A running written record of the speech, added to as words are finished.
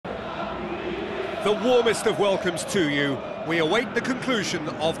The warmest of welcomes to you. We await the conclusion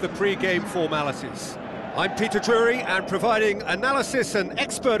of the pre-game formalities. I'm Peter Drury, and providing analysis and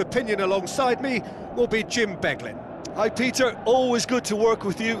expert opinion alongside me will be Jim Beglin. Hi Peter, always good to work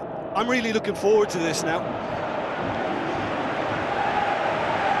with you. I'm really looking forward to this now.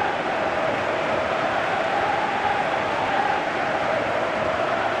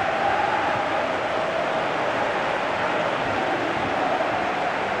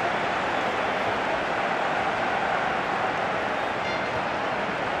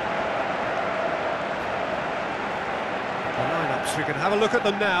 We can have a look at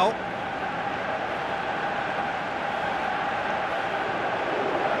them now.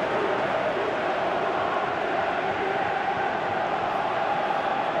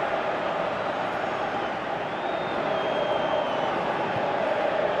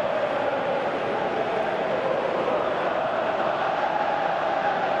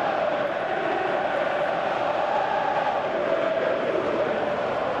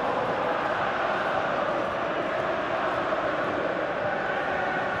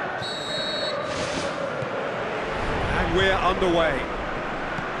 We're underway.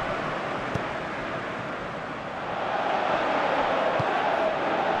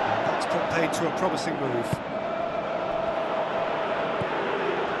 That's put paid to a promising move.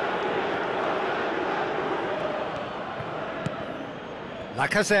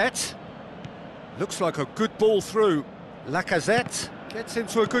 Lacazette. Looks like a good ball through. Lacazette gets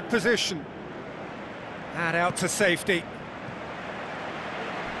into a good position. And out to safety.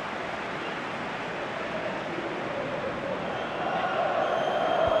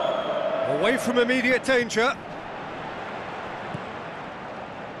 Away from immediate danger.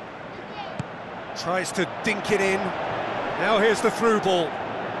 Tries to dink it in. Now here's the through ball.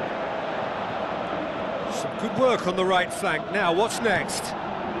 Some good work on the right flank. Now what's next?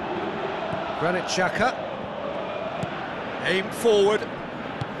 Granit Xhaka. Aim forward.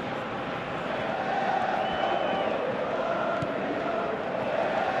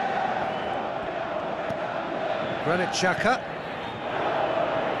 Granit Xhaka.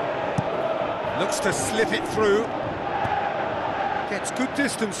 Looks to slip it through. Gets good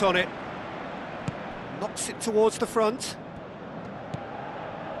distance on it. Knocks it towards the front.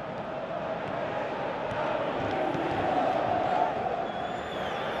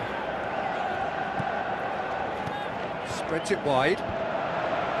 Spreads it wide.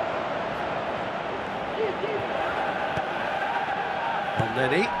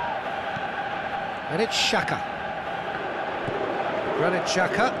 Elneny. And it's Xhaka. Granit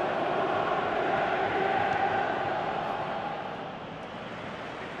Xhaka.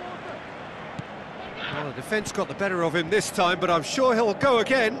 Well, the defence got the better of him this time, but I'm sure he'll go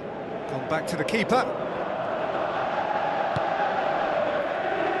again. Gone back to the keeper.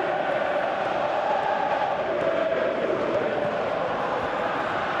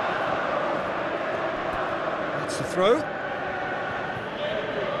 That's the throw.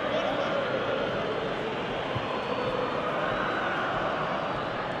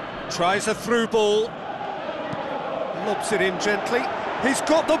 Tries a through ball. Lobs it in gently. He's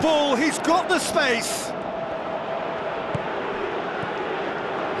got the ball, he's got the space.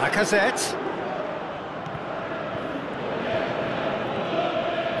 Lacazette.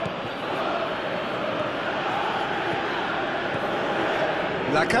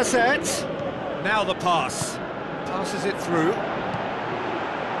 Lacazette. Now the pass. Passes it through.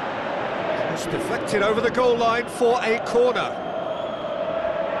 It's deflected over the goal line for a corner.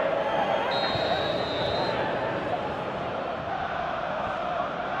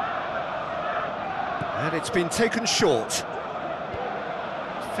 And it's been taken short.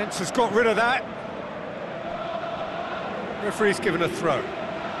 Defence has got rid of that. Referee's given a throw.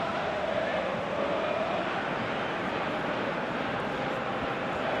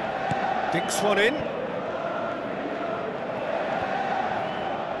 Dinks one in.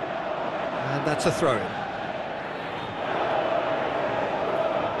 And that's a throw-in.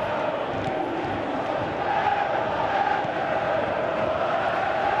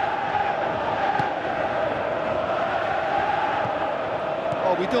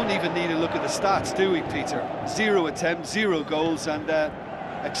 We don't even need to look at the stats, do we, Peter? 0 attempts, 0 goals, and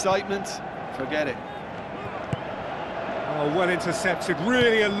excitement, forget it. Oh, well intercepted,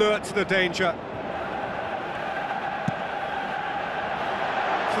 really alert to the danger.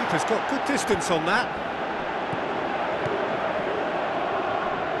 Keeper's got good distance on that.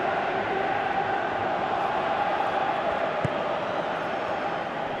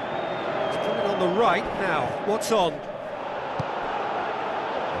 He's put it on the right now. What's on?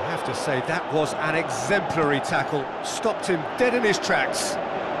 I have to say, that was an exemplary tackle. Stopped him dead in his tracks.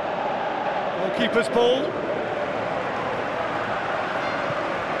 Goalkeeper's ball.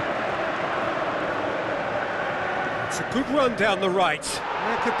 It's a good run down the right.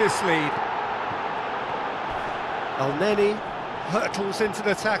 Where could this lead? El-Neni hurtles into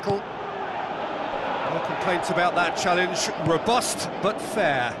the tackle. No complaints about that challenge. Robust but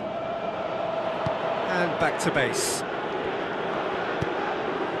fair. And back to base.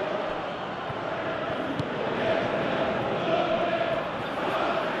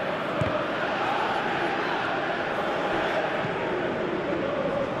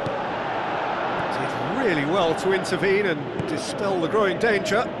 Did really well to intervene and dispel the growing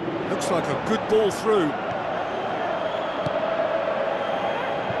danger. Looks like a good ball through.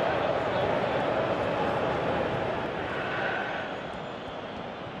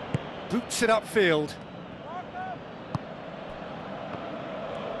 Boots it upfield.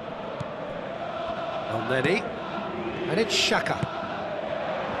 El-Neni, and it's Xhaka.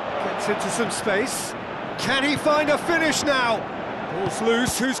 Gets into some space. Can he find a finish now? Ball's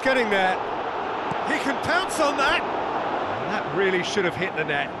loose, who's getting there? He can pounce on that! That really should have hit the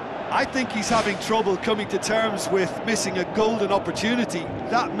net. I think he's having trouble coming to terms with missing a golden opportunity.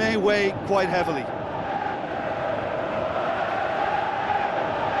 That may weigh quite heavily.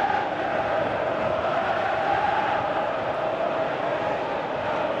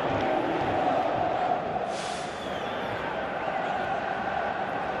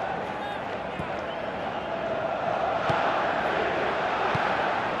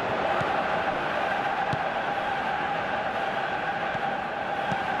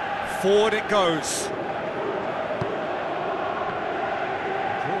 Forward it goes.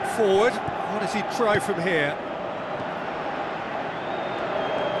 Brought forward. What does he try from here?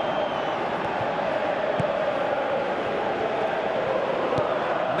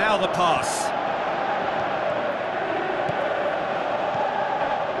 Now the pass.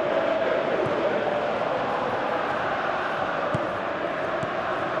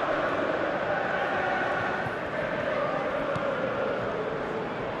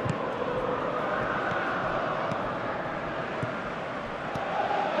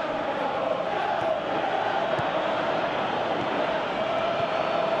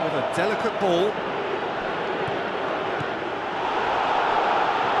 A delicate ball.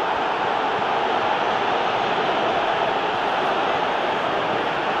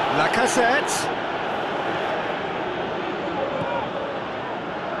 Lacazette.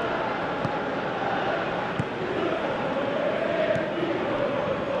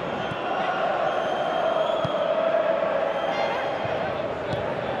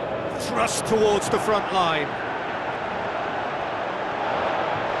 Thrust towards the front line.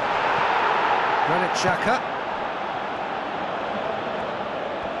 Granit Xhaka.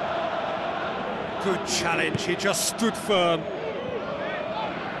 Good challenge, he just stood firm.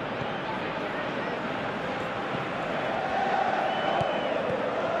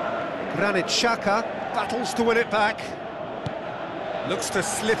 Granit Xhaka battles to win it back. Looks to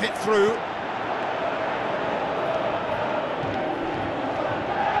slip it through.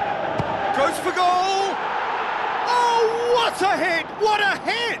 Goes for goal! Oh, what a hit! What a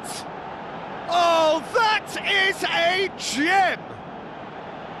hit! Oh, that is a gem!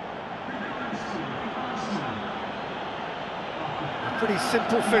 A pretty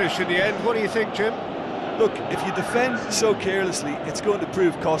simple finish in the end. What do you think, Jim? Look, if you defend so carelessly, it's going to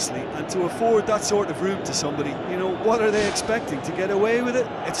prove costly. And to afford that sort of room to somebody, you know, what are they expecting? To get away with it?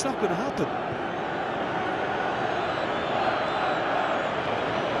 It's not going to happen.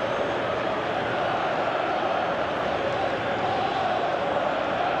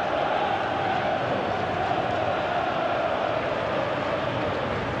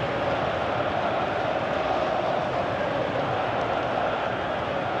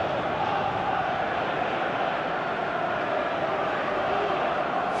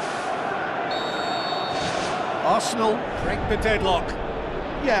 Arsenal break the deadlock.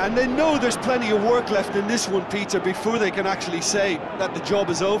 Yeah, and they know there's plenty of work left in this one, Peter, before they can actually say that the job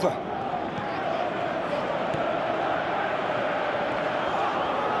is over.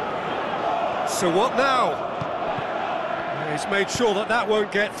 So what now? He's made sure that that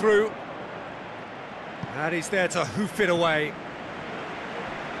won't get through. And he's there to hoof it away.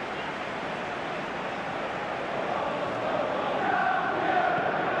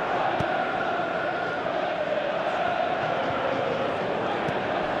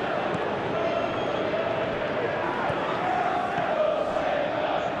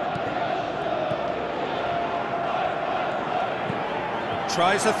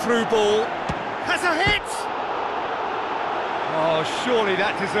 Tries a through ball, has a hit! Oh, surely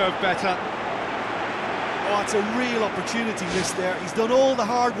that deserved better. Oh, it's a real opportunity missed there. He's done all the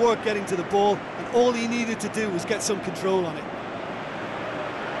hard work getting to the ball, and all he needed to do was get some control on it.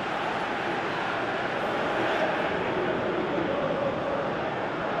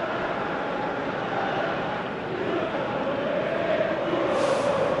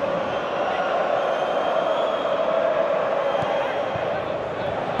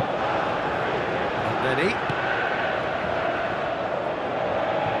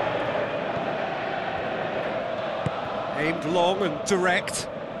 Aimed long and direct.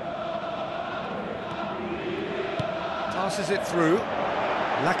 Passes it through.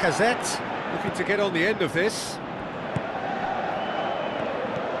 Lacazette looking to get on the end of this.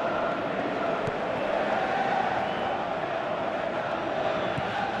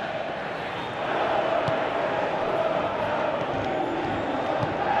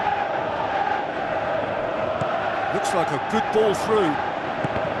 Looks like a good ball through.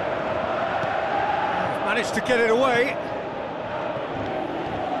 Managed to get it away.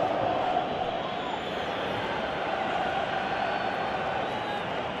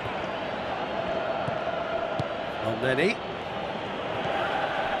 Elneny.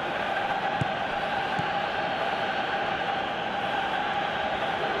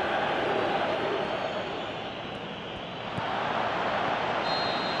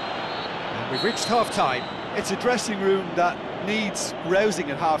 And we've reached half-time. It's a dressing room that needs rousing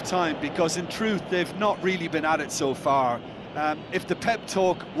at half-time, because in truth they've not really been at it so far. If the pep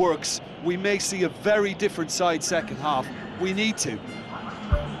talk works, we may see a very different side second half. We need to. And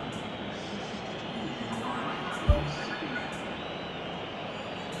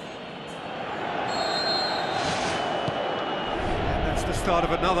that's the start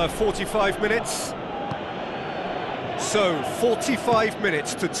of another 45 minutes. So, 45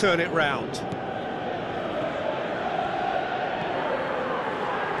 minutes to turn it round.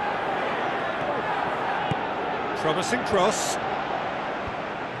 Promising cross.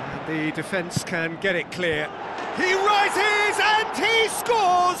 And the defence can get it clear. He rises and he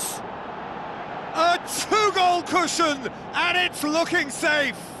scores! A two-goal cushion, and it's looking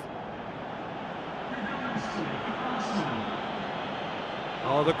safe.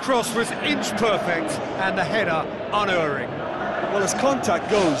 Oh, the cross was inch perfect, and the header unerring. Well, as contact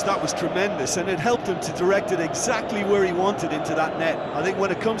goes, that was tremendous, and it helped him to direct it exactly where he wanted into that net. I think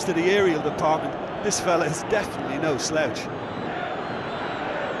when it comes to the aerial department, this fella is definitely no slouch.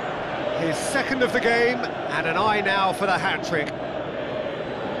 His second of the game, and an eye now for the hat-trick.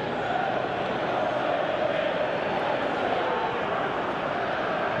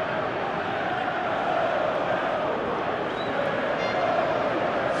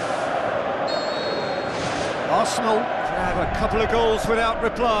 Arsenal grab a couple of goals without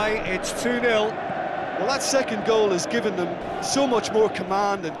reply. It's 2-0. Well, that second goal has given them so much more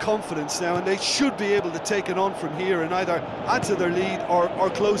command and confidence now, and they should be able to take it on from here and either add to their lead or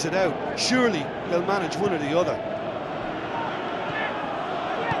close it out. Surely they'll manage one or the other.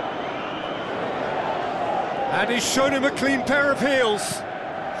 And he's shown him a clean pair of heels.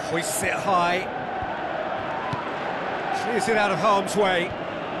 Hoists it high. Clears it out of harm's way.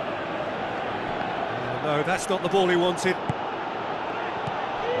 Oh, no, that's not the ball he wanted.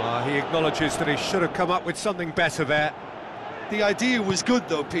 He acknowledges that he should have come up with something better there. The idea was good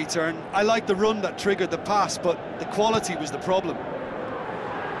though, Peter, and I like the run that triggered the pass, but the quality was the problem.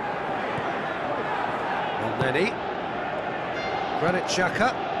 Elneny. Granit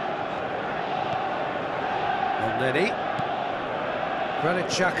Xhaka. Elneny. Granit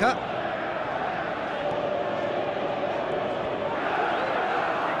Xhaka.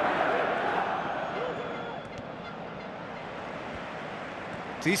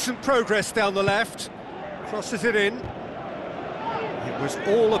 Decent progress down the left, crosses it in. It was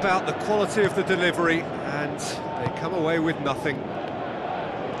all about the quality of the delivery, and they come away with nothing.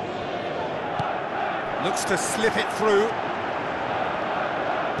 Looks to slip it through.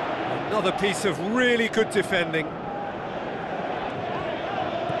 Another piece of really good defending.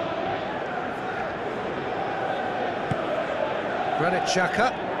 Granit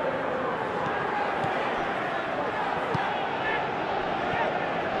Xhaka.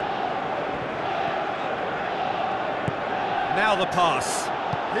 Now the pass.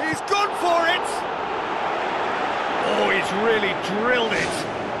 He's gone for it! Oh, he's really drilled it.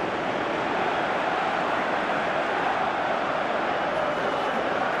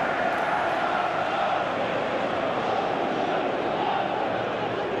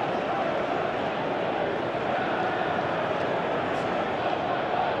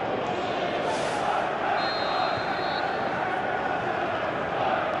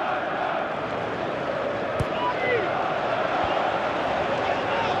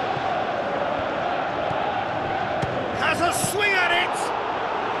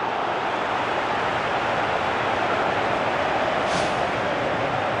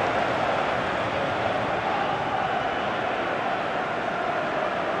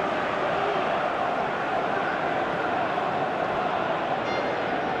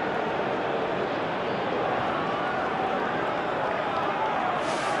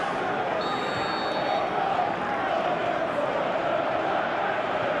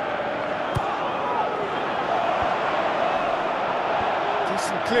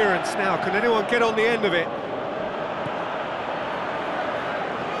 Decent clearance now. Can anyone get on the end of it?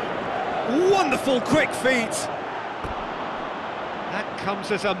 Wonderful quick feet. That comes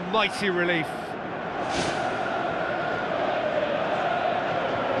as a mighty relief.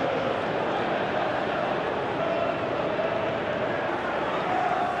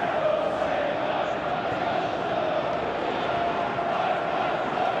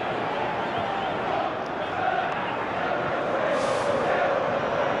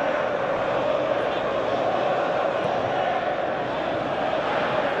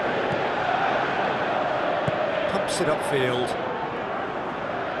 Pumps it upfield.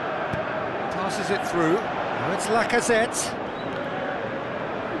 Passes it through. Now it's Lacazette.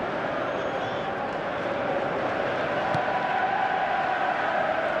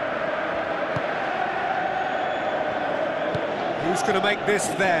 Who's going to make this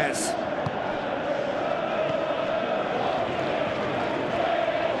theirs?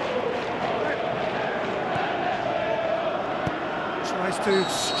 Tries to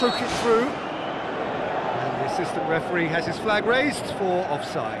stroke it through. And the assistant referee has his flag raised for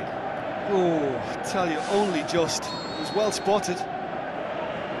offside. Oh, I tell you, only just. It was well spotted.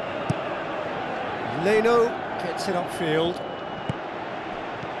 Leno gets it upfield.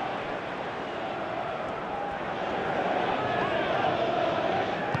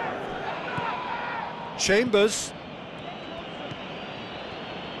 Chambers.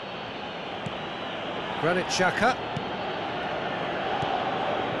 Granit Xhaka.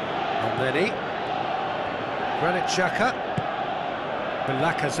 Elneny. Granit Xhaka.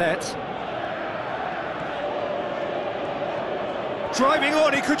 Lacazette. Driving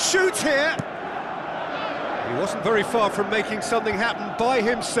on, he could shoot here. He wasn't very far from making something happen by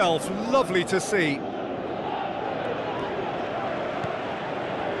himself. Lovely to see.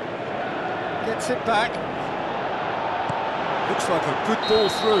 Gets it back. Looks like a good ball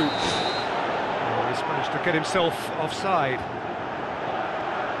through. Oh, he's managed to get himself offside.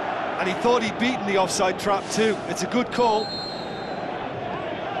 And he thought he'd beaten the offside trap too. It's a good call.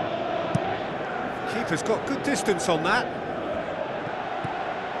 Keeper's got good distance on that.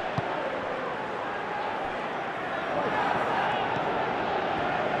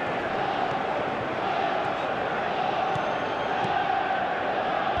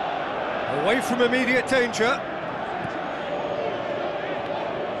 Away from immediate danger.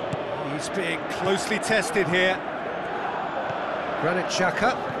 He's being closely tested here. Granit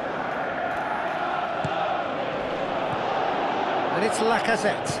Xhaka. And it's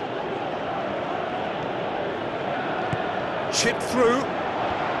Lacazette. Chip through.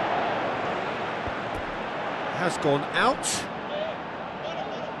 Has gone out.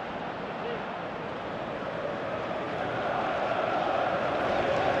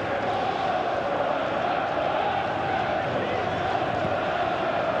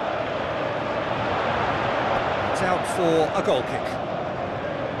 It's out for a goal kick.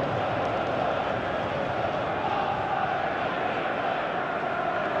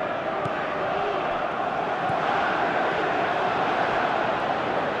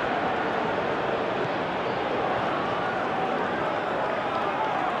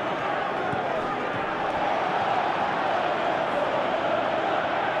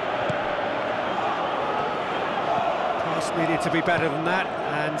 Needed to be better than that,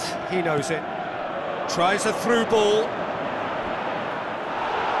 and he knows it. Tries a through ball.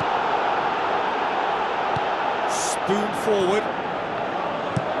 Spoon forward.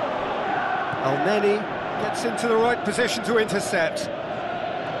 Elneny gets into the right position to intercept.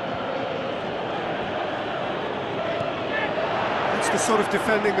 That's the sort of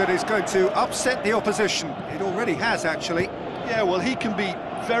defending that is going to upset the opposition. It already has, actually. Yeah, well, he can be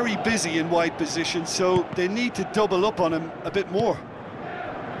very busy in wide position, so they need to double up on him a bit more.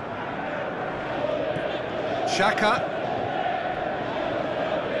 Xhaka.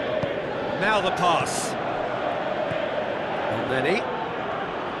 Now the pass. Elneny.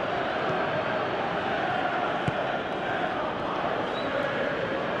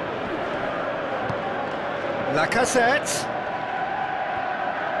 Lacazette.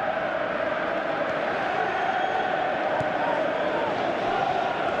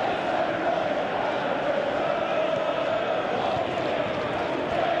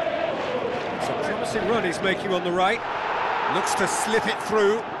 Run he's making on the right, looks to slip it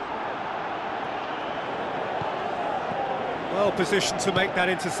through. Well positioned to make that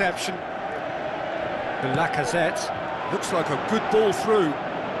interception. The Lacazette looks like a good ball through.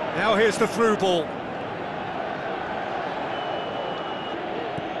 Now here's the through ball.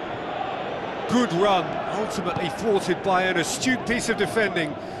 Good run, ultimately thwarted by an astute piece of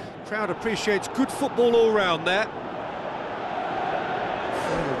defending. Crowd appreciates good football all round there.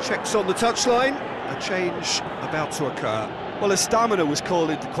 Checks on the touchline, a change about to occur. Well, his stamina was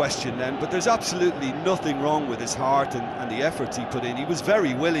called into question then, but there's absolutely nothing wrong with his heart and the efforts he put in. He was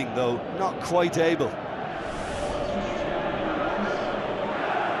very willing, though, not quite able.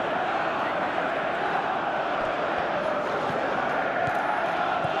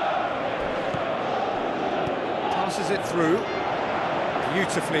 Passes it through.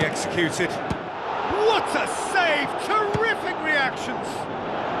 Beautifully executed. What a save! Terrific reactions!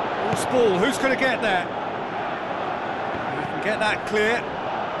 Loose ball, who's going to get there? He can get that clear.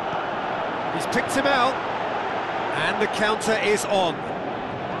 He's picked him out. And the counter is on.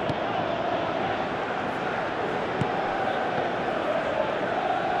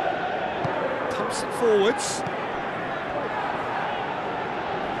 Pumps it forwards.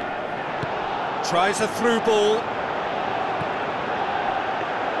 Tries a through ball.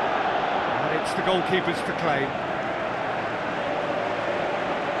 And it's the goalkeepers to claim.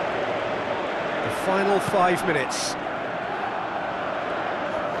 The final 5 minutes.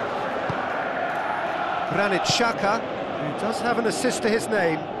 Granit Xhaka, who does have an assist to his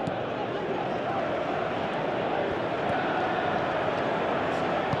name.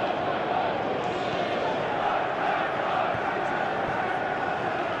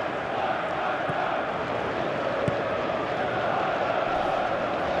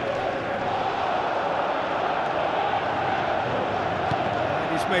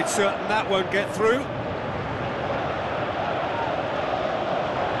 Made certain that won't get through.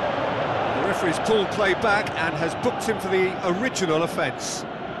 The referee's pulled play back and has booked him for the original offence.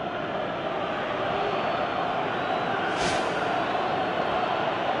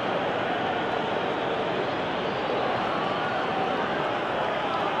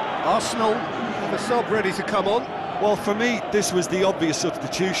 Arsenal have a sub ready to come on. Well, for me, this was the obvious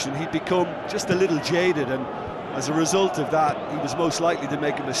substitution. He'd become just a little jaded, and as a result of that, he was most likely to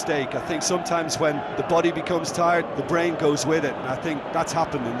make a mistake. I think sometimes when the body becomes tired, the brain goes with it, and I think that's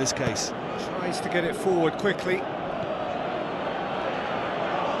happened in this case. Tries to get it forward quickly.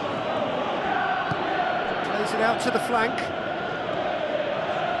 Plays it out to the flank.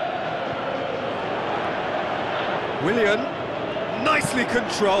 Willian, nicely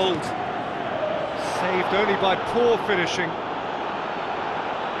controlled. Saved only by poor finishing.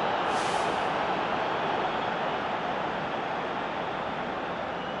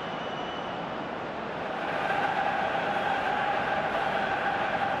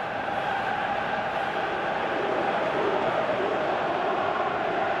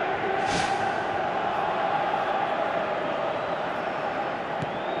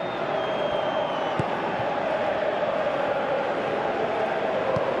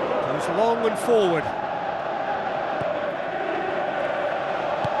 Long and forward.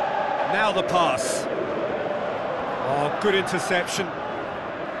 Now the pass. Oh, good interception.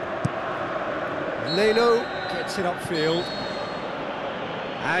 Leno gets it upfield.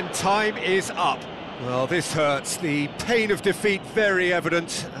 And time is up. Well, this hurts. The pain of defeat very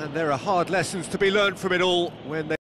evident, and there are hard lessons to be learned from it all when they